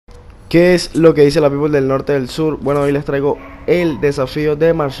¿Qué es lo que dice la people del norte del sur? Bueno, hoy les traigo el desafío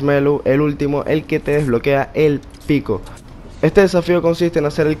de Marshmallow, el último, el que te desbloquea el pico. Este desafío consiste en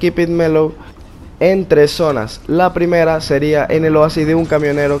hacer el Keep It Mellow en 3 zonas. La primera sería en el Oasis de un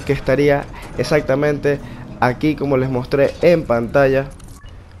camionero, que estaría exactamente aquí como les mostré en pantalla,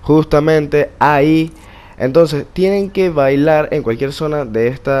 justamente ahí. Entonces tienen que bailar en cualquier zona de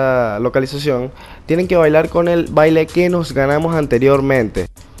esta localización, tienen que bailar con el baile que nos ganamos anteriormente.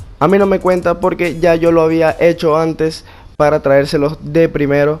 A mí no me cuenta porque ya yo lo había hecho antes para traérselos de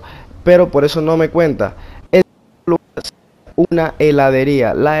primero, pero por eso no me cuenta. El lugar es una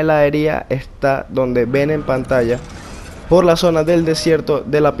heladería. La heladería está donde ven en pantalla, por la zona del desierto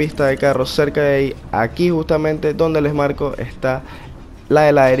de la pista de carros, cerca de ahí. Aquí justamente donde les marco está la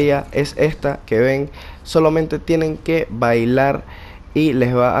heladería, es esta que ven. Solamente tienen que bailar y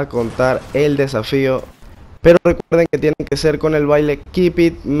les va a contar el desafío. Pero recuerden que tienen que ser con el baile Keep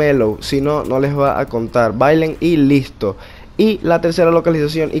It Mellow, si no, no les va a contar. Bailen y listo. Y la tercera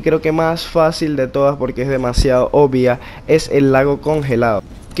localización, y creo que más fácil de todas porque es demasiado obvia, es el lago Congelado,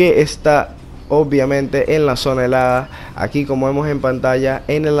 que está obviamente en la zona helada. Aquí, como vemos en pantalla,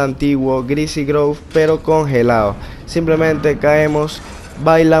 en el antiguo Greasy Grove, pero congelado. Simplemente caemos,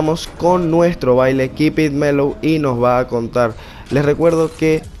 bailamos con nuestro baile Keep It Mellow y nos va a contar. Les recuerdo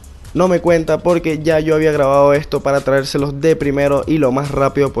que no me cuenta porque ya yo había grabado esto para traérselos de primero y lo más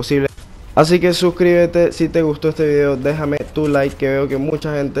rápido posible. Así que suscríbete si te gustó este video, déjame tu like, que veo que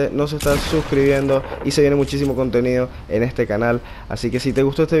mucha gente no se está suscribiendo y se viene muchísimo contenido en este canal. Así que si te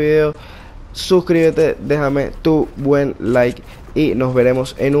gustó este video, suscríbete, déjame tu buen like y nos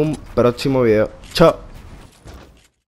veremos en un próximo video. Chao.